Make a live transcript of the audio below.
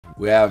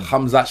We have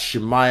Khamzat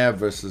Chimaev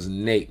versus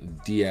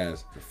Nate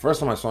Diaz. The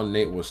first time I saw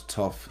Nate was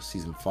Tough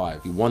season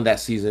 5. He won that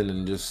season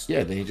and just,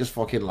 yeah, then he just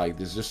fucking like,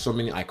 there's just so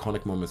many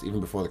iconic moments,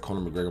 even before the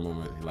Conor McGregor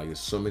moment. Like, there's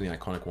so many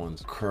iconic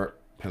ones. Kurt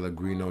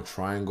Pellegrino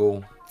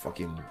triangle,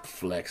 fucking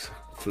flex,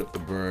 flip the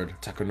bird.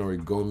 Takanori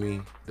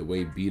Gomi, the way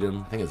he beat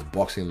him. I think it's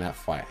boxing in that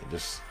fight.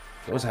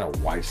 He always had a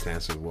wide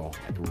stance as well,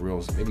 like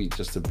real, maybe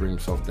just to bring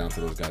himself down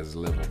to those guys'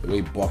 level. The way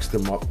he boxed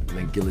him up and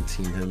then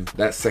guillotined him.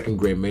 That second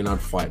Gray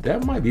Maynard fight,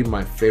 that might be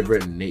my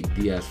favorite Nate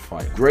Diaz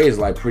fight. Gray is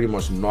like pretty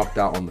much knocked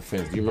out on the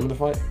fence. Do you remember the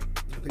fight?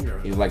 I think you're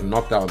right. He was like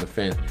knocked out on the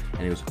fence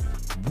and he was,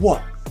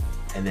 what?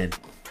 And then,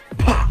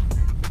 pop,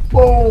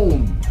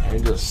 boom! And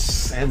he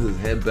just sends his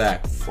head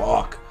back.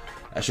 Fuck.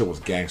 That shit was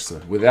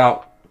gangster.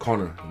 Without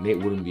Conor, Nate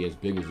wouldn't be as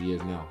big as he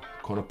is now.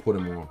 Conor put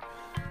him on.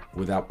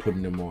 Without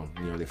putting them on,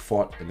 you know, they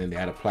fought and then they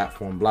had a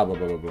platform, blah blah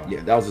blah blah blah.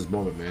 Yeah, that was his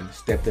moment, man. He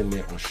stepped in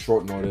there on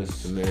short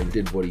notice and then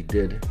did what he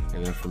did,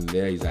 and then from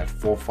there he's had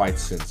 4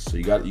 fights since. So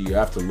you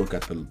have to look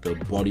at the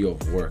body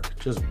of work,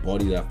 just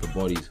bodies after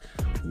bodies,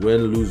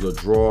 win, lose or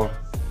draw.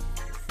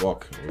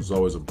 Fuck, it was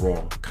always a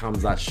brawl.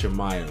 Khamzat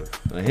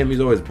Chimaev, now him,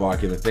 he's always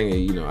barking. The thing is,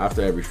 you know,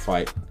 after every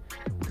fight,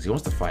 because he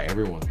wants to fight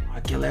everyone. I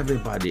kill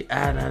everybody.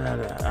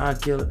 I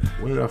kill it.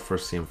 When did I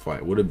first see him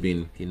fight? Would have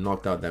been, he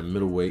knocked out that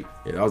middleweight.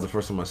 Yeah, that was the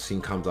first time I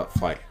seen Khamzat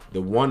fight.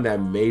 The one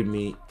that made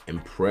me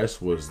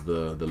impressed was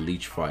the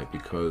Leech fight,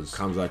 because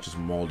Khamzat just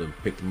mauled him,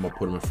 picked him up,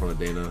 put him in front of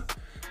Dana,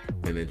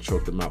 and then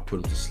choked him out, put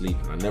him to sleep.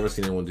 And I've never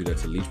seen anyone do that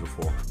to Leech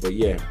before. But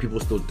yeah, people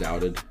still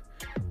doubted.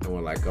 And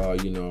we're like, oh,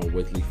 you know,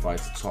 Whitley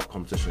fights top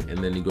competition.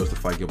 And then he goes to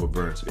fight Gilbert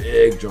Burns.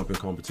 Big jumping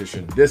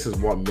competition. This is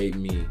what made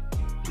me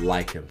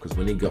like him, because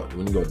when he got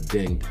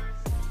dinged,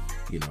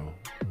 you know,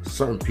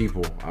 certain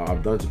people,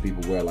 I've done to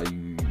people where like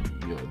you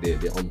know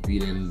they're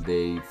unbeaten,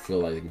 they feel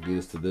like they can do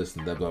this to this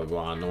and that, blah blah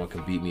blah, no one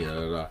can beat me, blah,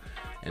 blah, blah.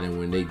 And then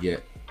when they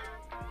get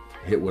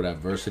hit with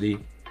adversity,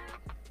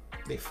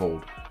 they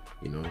fold.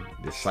 You know,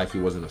 their psyche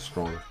wasn't as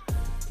strong.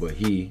 But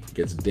he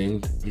gets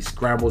dinged, he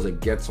scrambles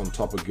and gets on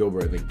top of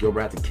Gilbert, and then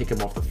Gilbert had to kick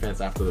him off the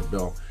fence after the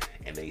bell,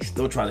 and then he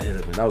still tried to hit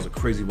him. And that was a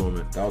crazy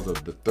moment. That was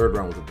the third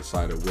round was a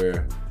decider,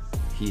 where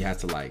he had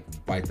to like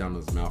bite down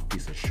his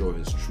mouthpiece and show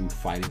his true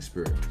fighting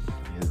spirit,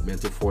 his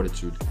mental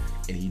fortitude,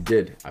 and he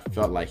did. I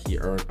felt like he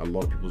earned a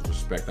lot of people's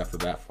respect after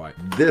that fight.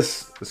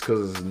 This is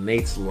because it's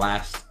Nate's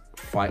last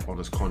fight on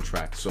his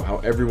contract. So how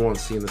everyone's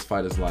seeing this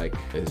fight is like,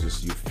 it's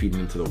just you feeding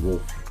into the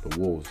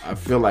wolves. I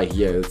feel like,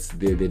 yeah,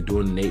 they're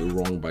doing Nate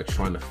wrong by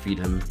trying to feed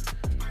him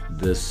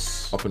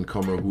this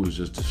up-and-comer who is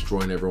just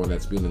destroying everyone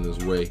that's been in his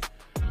way.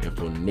 And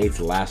for Nate's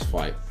last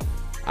fight,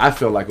 I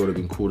felt like it would have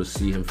been cool to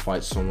see him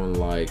fight someone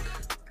like,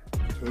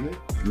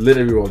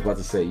 literally what I was about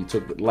to say, you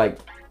took like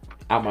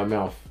out my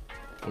mouth.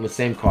 On the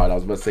same card, I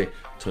was about to say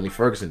Tony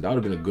Ferguson. That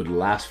would have been a good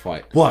last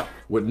fight. But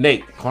with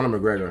Nate, Conor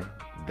McGregor,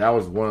 that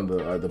was one of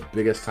the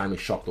biggest time he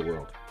shocked the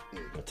world.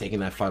 Taking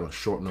that fight on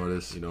short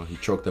notice, you know, he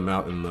choked him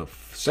out in the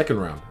second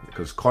round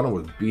because Conor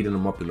was beating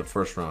him up in the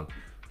first round,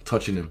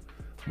 touching him.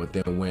 But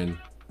then when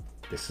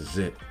this is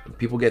it, when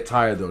people get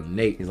tired though,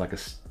 Nate, he's like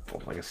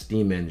a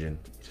steam engine.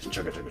 He just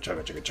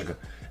chugga,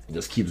 and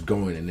just keeps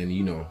going, and then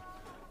you know.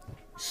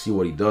 See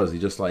what he does. He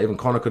just like, even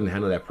Conor couldn't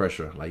handle that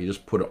pressure. Like, he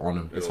just put it on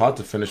him. It's hard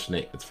to finish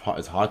Nate.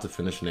 It's hard to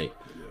finish Nate.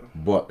 Yeah.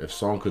 But if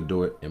someone could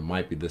do it, it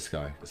might be this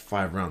guy. It's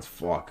 5 rounds.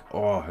 Fuck.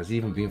 Oh, has he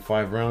even been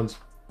 5 rounds?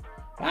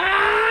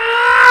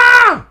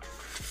 Ah!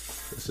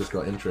 It's just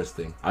got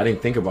interesting. I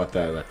didn't think about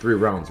that. Like 3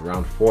 rounds,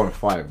 round 4 and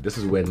 5. This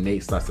is where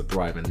Nate starts to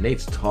thrive, and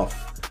Nate's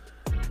tough.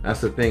 That's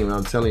the thing, man.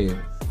 I'm telling you,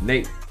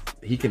 Nate,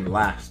 he can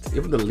last.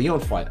 Even the Leon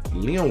fight,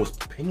 Leon was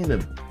pinging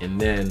him, and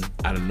then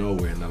out of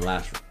nowhere in the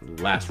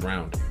last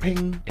round,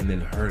 ping, and then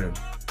hurt him.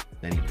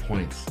 Then he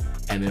points,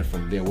 and then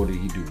from there, what did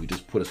he do? He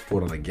just put his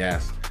foot on the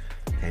gas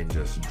and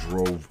just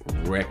drove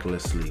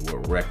recklessly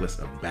with reckless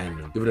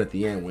abandon. Even at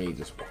the end, when he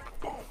just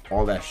boom,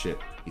 all that shit,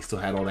 he still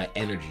had all that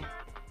energy.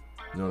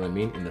 You know what I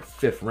mean? In the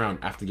 5th round,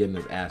 after getting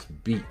his ass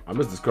beat, I'm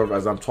just discovering,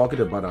 as I'm talking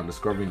about it, I'm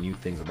discovering new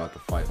things about the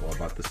fight or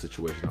about the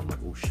situation. I'm like,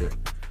 oh shit.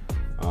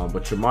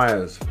 But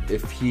Chimaev,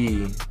 if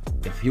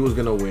he was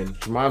gonna win,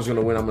 Chimaev's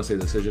gonna win. I'm gonna say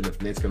decision.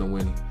 If Nate's gonna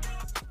win,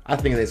 I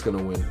think Nate's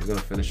gonna win. He's gonna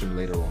finish him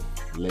later on.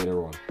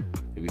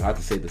 It'd be hard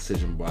to say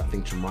decision, but I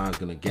think Chimaev's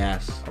gonna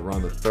gas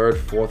around the 3rd,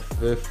 4th,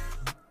 5th,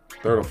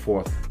 3rd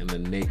or 4th, and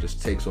then Nate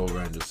just takes over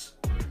and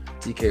just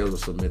TKOs or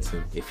submits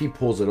him. If he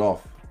pulls it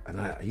off, and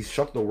he's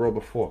shocked the world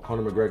before.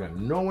 Conor McGregor,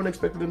 no one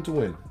expected him to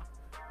win.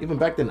 Even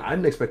back then, I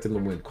didn't expect him to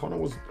win. Conor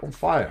was on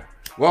fire.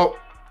 Well,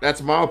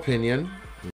 that's my opinion.